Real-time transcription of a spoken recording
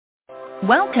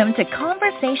Welcome to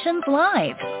Conversations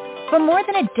Live. For more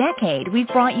than a decade, we've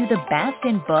brought you the best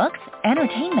in books,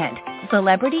 entertainment,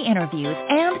 celebrity interviews,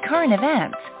 and current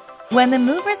events. When the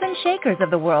movers and shakers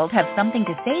of the world have something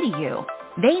to say to you,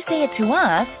 they say it to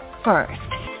us first.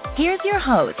 Here's your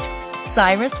host,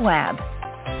 Cyrus Webb.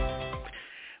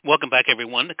 Welcome back,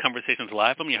 everyone, to Conversations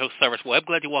Live. I'm your host, Cyrus Webb.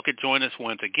 Glad you all could join us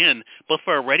once again, both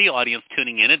for our radio audience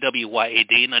tuning in at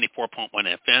WYAD 94.1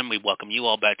 FM. We welcome you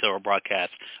all back to our broadcast.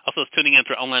 Also, tuning in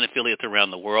through online affiliates around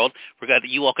the world. We're glad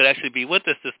that you all could actually be with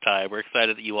us this time. We're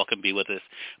excited that you all can be with us.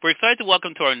 We're excited to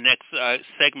welcome to our next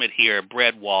segment here,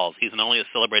 Brad Walls. He's not only a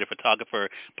celebrated photographer,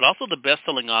 but also the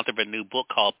best-selling author of a new book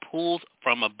called Pools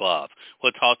from Above.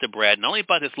 We'll talk to Brad not only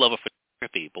about his love of photography,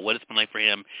 but what it's been like for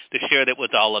him to share that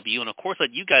with all of you, and of course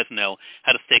let you guys know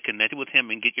how to stay connected with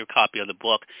him and get your copy of the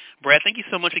book. Brad, thank you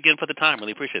so much again for the time.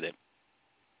 Really appreciate it.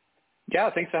 Yeah,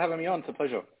 thanks for having me on. It's a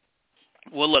pleasure.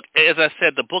 Well, look, as I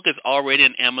said, the book is already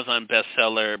an Amazon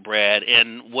bestseller, Brad,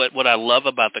 and what I love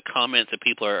about the comments that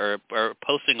people are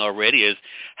posting already is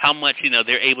how much,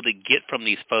 they're able to get from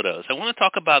these photos. I want to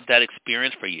talk about that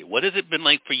experience for you. What has it been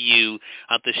like for you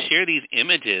to share these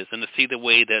images and to see the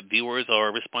way that viewers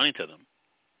are responding to them?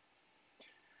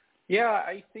 Yeah,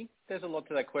 I think there's a lot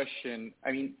to that question.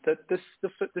 I mean, the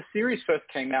series first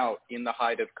came out in the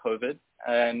height of COVID,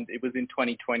 and it was in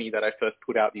 2020 that I first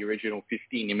put out the original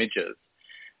 15 images.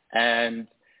 And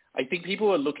I think people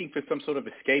were looking for some sort of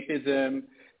escapism.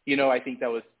 I think that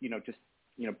was, just,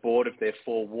 bored of their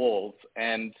four walls.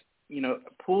 And,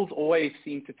 pools always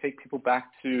seem to take people back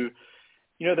to,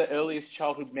 the earliest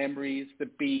childhood memories, the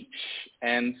beach.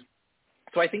 And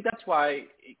so I think that's why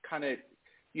it kind of,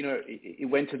 it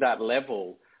went to that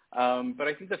level. But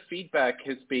I think the feedback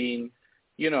has been,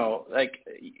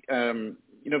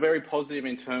 very positive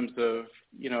in terms of,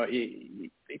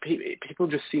 people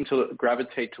just seem to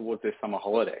gravitate towards their summer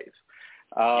holidays.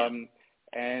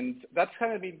 And that's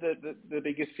kind of been the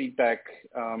biggest feedback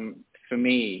for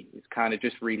me, is kind of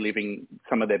just reliving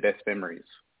some of their best memories.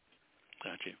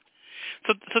 Gotcha.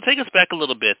 So take us back a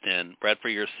little bit then, Brad, for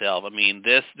yourself. I mean,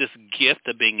 this gift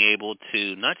of being able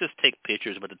to not just take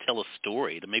pictures, but to tell a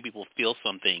story, to make people feel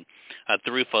something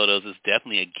through photos is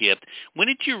definitely a gift. When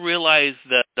did you realize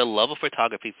the love of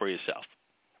photography for yourself?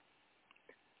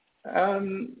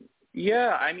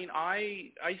 Yeah, I mean,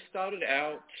 I started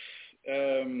out,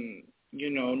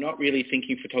 not really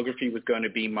thinking photography was going to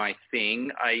be my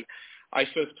thing. I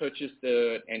first purchased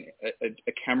a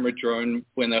camera drone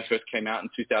when that first came out in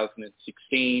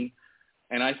 2016,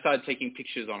 and I started taking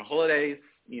pictures on holidays,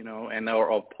 and they were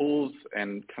all pools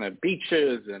and kind of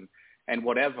beaches and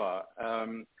whatever.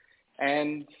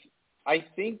 And I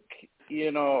think,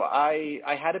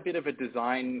 I had a bit of a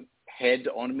design head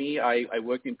on me. I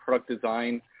worked in product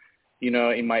design,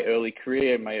 in my early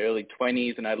career, in my early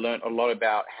 20s, and I learned a lot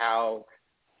about how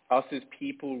us as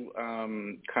people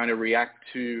kind of react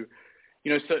to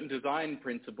certain design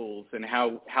principles and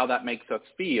how that makes us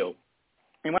feel.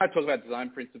 And when I talk about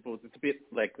design principles, it's a bit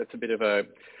like, that's a bit of a,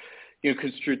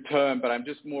 construed term, but I'm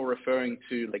just more referring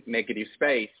to like negative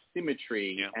space,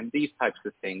 symmetry, and these types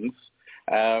of things.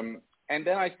 And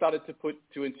then I started to put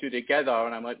two and two together,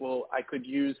 and I'm like, well, I could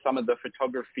use some of the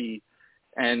photography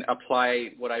and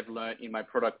apply what I've learned in my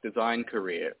product design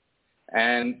career.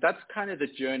 And that's kind of the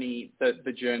journey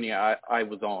I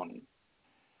was on.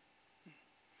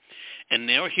 And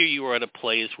now here you are at a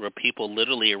place where people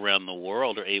literally around the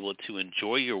world are able to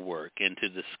enjoy your work and to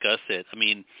discuss it. I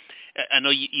mean, I know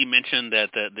you mentioned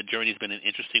that the journey's been an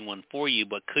interesting one for you,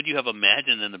 but could you have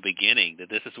imagined in the beginning that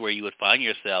this is where you would find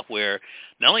yourself, where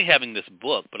not only having this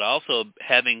book, but also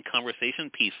having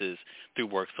conversation pieces through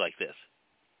works like this?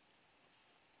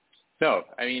 No,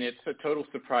 I mean, it's a total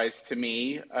surprise to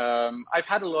me. I've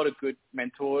had a lot of good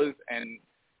mentors and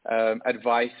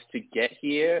advice to get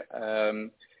here.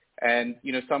 And,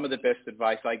 some of the best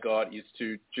advice I got is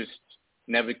to just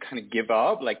never kind of give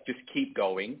up, like just keep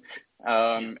going.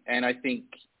 And I think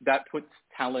that puts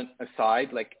talent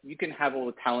aside. Like, you can have all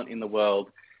the talent in the world,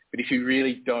 but if you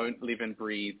really don't live and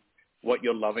breathe what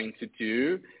you're loving to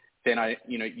do, then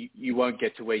you won't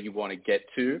get to where you want to get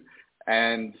to.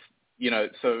 And,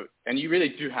 and you really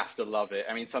do have to love it.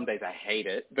 I mean, some days I hate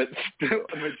it, but the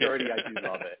majority I do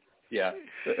love it. Yeah.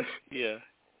 Yeah.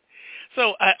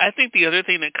 So I think the other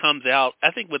thing that comes out,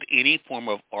 I think with any form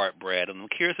of art, Brad, and I'm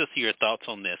curious to see your thoughts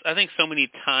on this. I think so many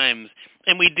times,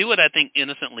 and we do it, I think,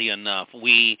 innocently enough,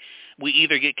 we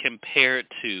either get compared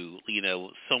to,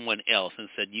 someone else and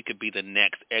said you could be the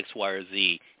next X, Y, or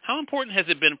Z. How important has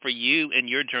it been for you in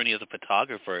your journey as a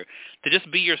photographer to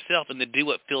just be yourself and to do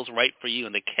what feels right for you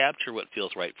and to capture what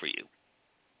feels right for you?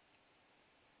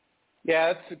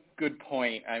 Yeah, that's a good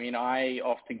point. I mean, I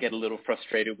often get a little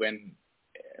frustrated when,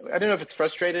 I don't know if it's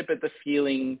frustrated, but the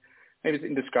feeling, maybe it's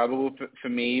indescribable for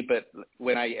me, but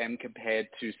when I am compared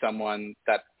to someone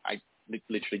that I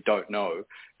literally don't know.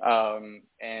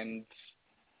 And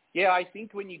yeah, I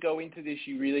think when you go into this,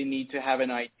 you really need to have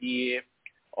an idea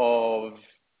of,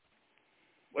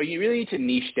 well, you really need to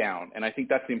niche down, and I think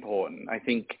that's important. I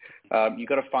think you've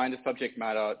got to find a subject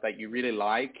matter that you really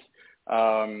like,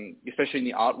 especially in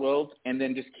the art world, and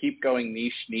then just keep going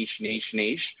niche.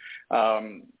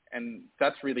 And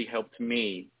that's really helped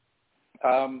me.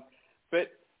 But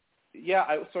yeah,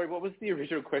 sorry, what was the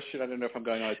original question? I don't know if I'm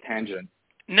going on a tangent.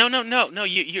 No.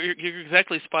 You're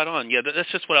exactly spot on. Yeah,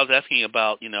 that's just what I was asking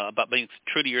about. About being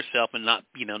true to yourself and not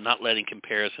letting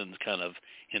comparisons kind of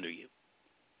hinder you.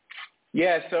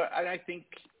 Yeah. So I think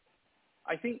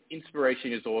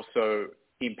inspiration is also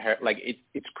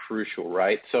it's crucial,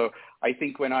 right? So I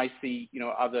think when I see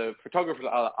other photographers,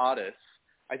 other artists,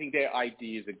 I think their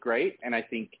ideas are great, and I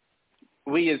think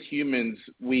we as humans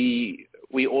we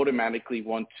automatically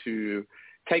want to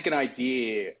take an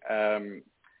idea.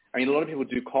 I mean, a lot of people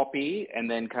do copy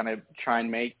and then kind of try and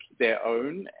make their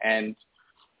own. And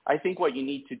I think what you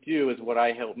need to do is what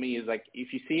helped me is like,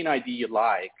 if you see an idea you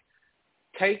like,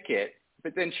 take it,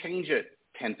 but then change it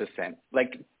 10%.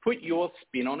 Like, put your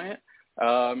spin on it.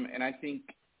 And I think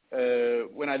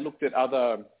when I looked at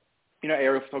other,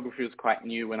 aerial photography was quite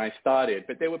new when I started,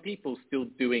 but there were people still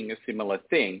doing a similar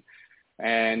thing.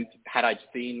 And had I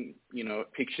seen,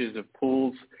 pictures of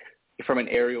pools from an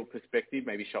aerial perspective,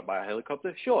 maybe shot by a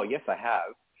helicopter, sure, yes, I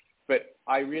have. But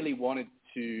I really wanted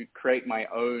to create my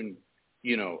own,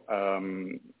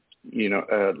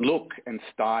 look and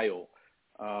style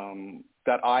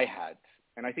that I had.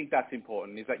 And I think that's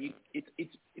important, is that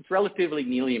it's relatively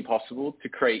nearly impossible to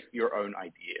create your own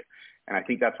idea. And I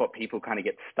think that's what people kind of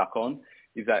get stuck on,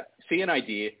 is that see an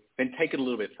idea, then take it a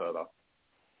little bit further.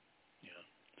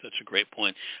 Such a great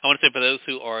point. I want to say for those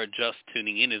who are just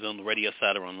tuning in, is on the radio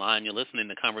side or online, you're listening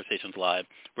to Conversations Live.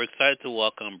 We're excited to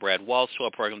welcome Brad Walsh to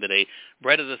our program today.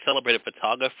 Brad is a celebrated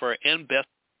photographer and best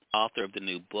author of the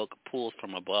new book, Pools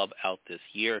from Above, out this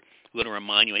year. We're going to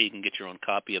remind you how you can get your own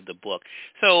copy of the book.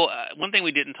 So one thing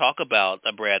we didn't talk about,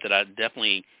 Brad, that I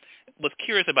definitely was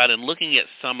curious about in looking at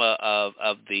some of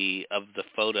the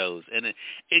photos, and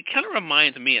it kind of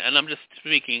reminds me, and I'm just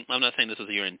speaking, I'm not saying this was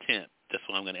your intent, that's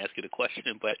why I'm going to ask you the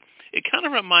question, but it kind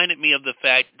of reminded me of the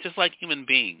fact, just like human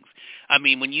beings, I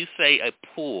mean, when you say a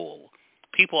pool,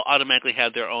 people automatically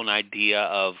have their own idea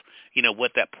of,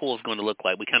 what that pool is going to look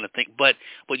like. We kind of think, but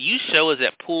what you show is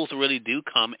that pools really do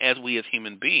come, as we as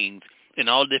human beings, in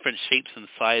all different shapes and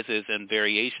sizes and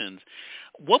variations.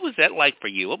 What was that like for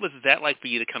you? What was that like for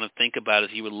you to kind of think about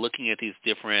as you were looking at these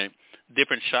different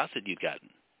shots that you'd gotten?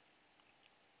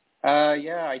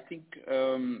 Yeah, I think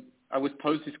I was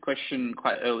posed this question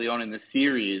quite early on in the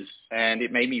series, and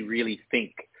it made me really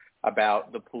think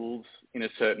about the pools in a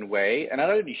certain way. And I'd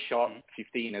only shot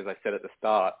 15, as I said at the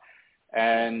start.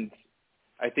 And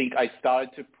I think I started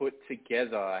to put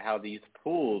together how these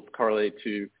pools correlate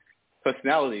to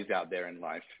personalities out there in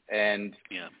life. And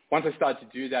once I started to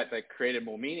do that, they created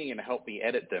more meaning and helped me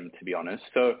edit them, to be honest.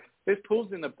 So there's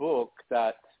pools in the book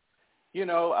that,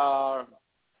 are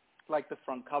like the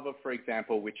front cover, for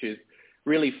example, which is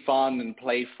really fun and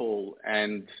playful.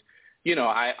 And,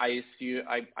 I assume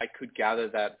I could gather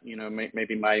that,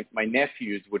 maybe my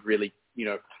nephews would really,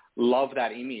 love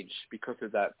that image because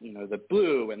of that, the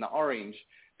blue and the orange.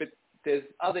 But there's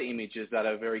other images that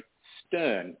are very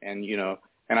stern and,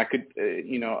 and I could,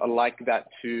 I like that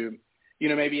too.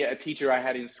 Maybe a teacher I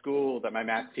had in school, that my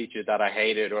math teacher that I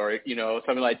hated, or,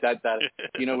 something like that,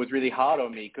 was really hard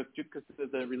on me because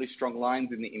there's the really strong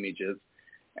lines in the images.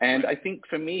 And I think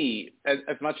for me,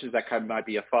 as much as that kind of might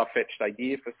be a far-fetched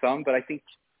idea for some, but I think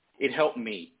it helped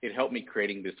me. It helped me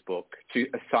creating this book to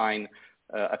assign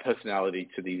a personality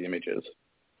to these images.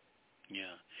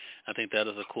 Yeah. I think that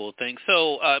is a cool thing.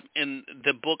 So, and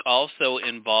the book also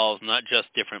involves not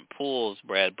just different pools,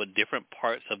 Brad, but different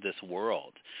parts of this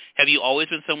world. Have you always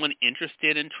been someone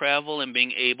interested in travel and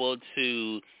being able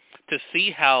to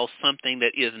see how something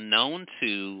that is known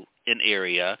to an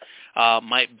area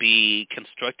might be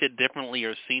constructed differently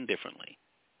or seen differently?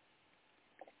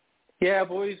 Yeah,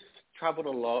 I've always traveled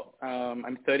a lot.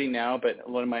 I'm 30 now, but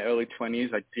a lot of my early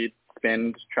 20s, I did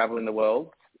spend traveling the world.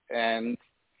 And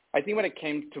I think when it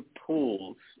came to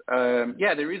pools,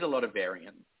 there is a lot of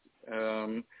variance.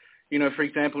 For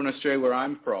example, in Australia, where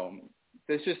I'm from,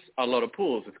 there's just a lot of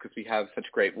pools. It's because we have such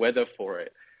great weather for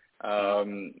it.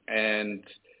 And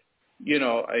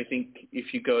I think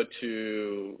if you go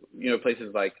to,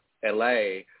 places like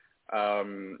LA,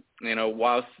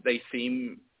 Whilst they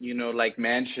seem, like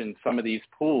mansions, some of these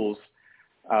pools,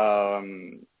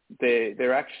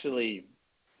 they're actually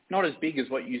not as big as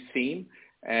what you seem.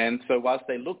 And so whilst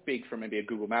they look big from maybe a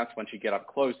Google Maps, once you get up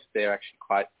close, they're actually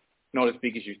quite not as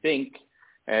big as you think.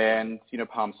 And,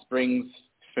 Palm Springs,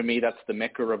 for me, that's the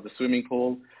mecca of the swimming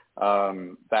pool.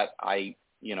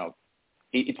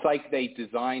 It's like they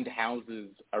designed houses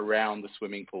around the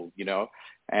swimming pool,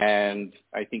 And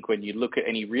I think when you look at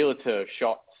any realtor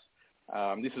shots,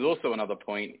 this is also another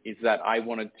point, is that I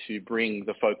wanted to bring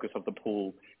the focus of the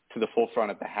pool to the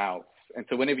forefront of the house. And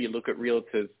so whenever you look at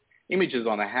realtors' images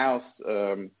on a house,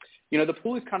 the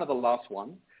pool is kind of the last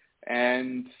one.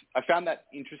 And I found that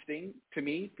interesting to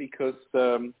me because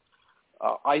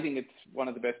I think it's one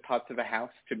of the best parts of a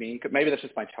house to me. Maybe that's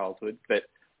just my childhood, but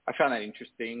I found that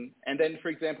interesting. And then, for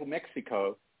example,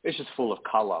 Mexico is just full of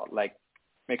color. Like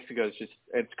Mexico is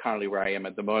it's currently where I am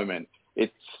at the moment.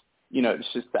 It's,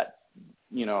 it's just that,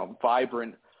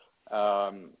 vibrant.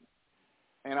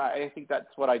 And I think that's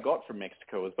what I got from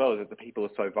Mexico as well, is that the people are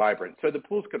so vibrant. So the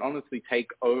pools can honestly take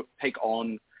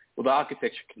on, the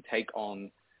architecture can take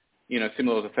on,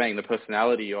 similar to saying the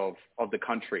personality of the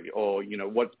country or,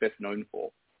 what's best known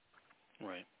for.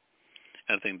 Right.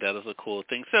 I think that is a cool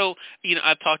thing. So,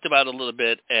 I've talked about it a little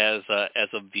bit as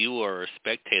a viewer or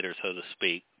spectator, so to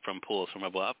speak, from pools from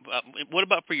above. What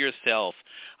about for yourself,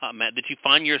 Matt? Did you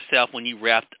find yourself when you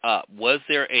wrapped up? Was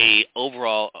there an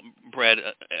overall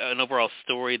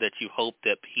story that you hope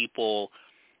that people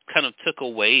kind of took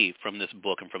away from this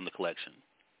book and from the collection?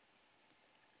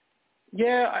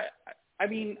 Yeah, I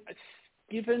mean,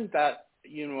 given that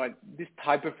this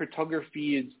type of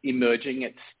photography is emerging,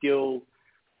 it's still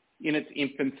in its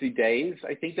infancy days.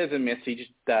 I think there's a message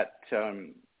that,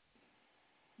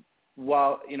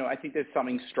 while, I think there's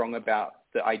something strong about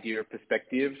the idea of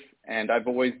perspective, and I've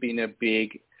always been a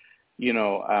big,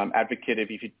 advocate of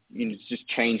if you just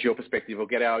change your perspective or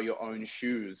get out of your own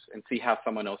shoes and see how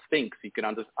someone else thinks, you can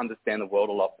understand the world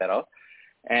a lot better.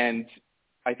 And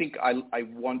I think I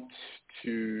want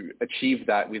to achieve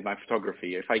that with my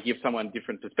photography. If I give someone a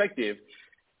different perspective,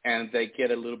 and they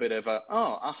get a little bit of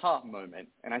aha moment.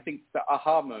 And I think the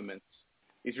aha moments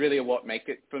is really what make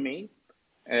it for me.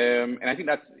 And I think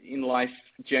that's in life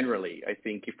generally. I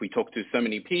think if we talk to so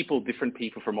many people, different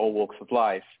people from all walks of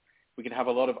life, we can have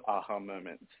a lot of aha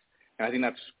moments. And I think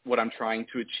that's what I'm trying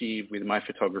to achieve with my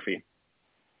photography.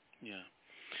 Yeah.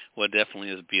 Well, it definitely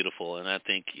is beautiful, and I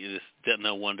think it's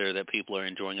no wonder that people are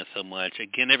enjoying it so much.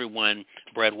 Again, everyone,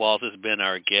 Brad Walls has been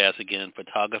our guest, again,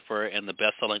 photographer and the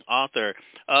best-selling author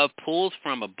of Pools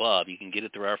from Above. You can get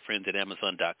it through our friends at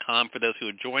Amazon.com. For those who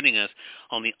are joining us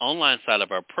on the online side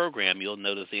of our program, you'll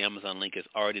notice the Amazon link is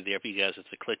already there for you guys just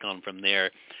to click on from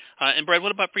there. And, Brad,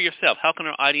 what about for yourself? How can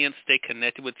our audience stay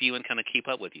connected with you and kind of keep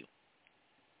up with you?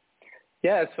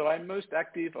 Yeah, so I'm most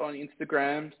active on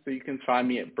Instagram, so you can find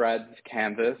me at Brad's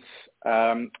Canvas,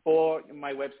 or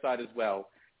my website as well.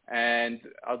 And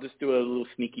I'll just do a little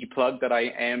sneaky plug that I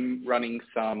am running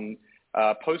some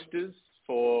posters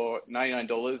for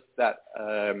 $99 that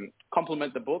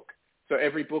complement the book. So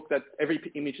every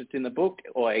image that's in the book,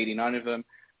 or 89 of them,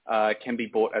 can be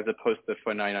bought as a poster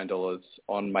for $99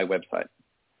 on my website.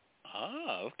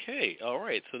 Ah, okay. All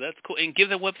right. So that's cool. And give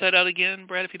the website out again,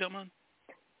 Brad, if you don't mind.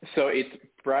 So it's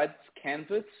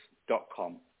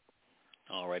bradscanvas.com.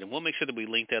 All right, and we'll make sure that we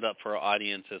link that up for our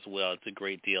audience as well. It's a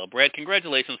great deal. Brad,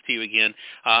 congratulations to you again.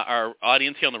 Our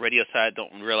audience here on the radio side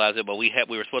don't realize it, but we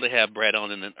were supposed to have Brad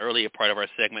on in an earlier part of our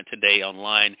segment today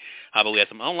online, but we had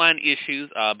some online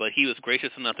issues, but he was gracious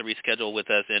enough to reschedule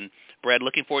with us. And, Brad,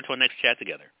 looking forward to our next chat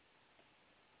together.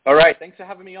 All right, thanks for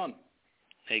having me on.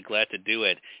 Hey, glad to do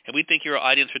it. And we thank your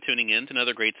audience for tuning in to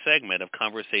another great segment of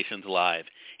Conversations Live.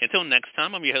 Until next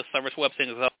time, I'm your host, Cyrus Webb,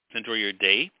 saying enjoy your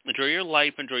day, enjoy your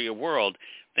life, enjoy your world.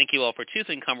 Thank you all for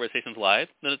choosing Conversations Live.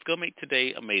 Now let's go make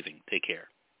today amazing. Take care.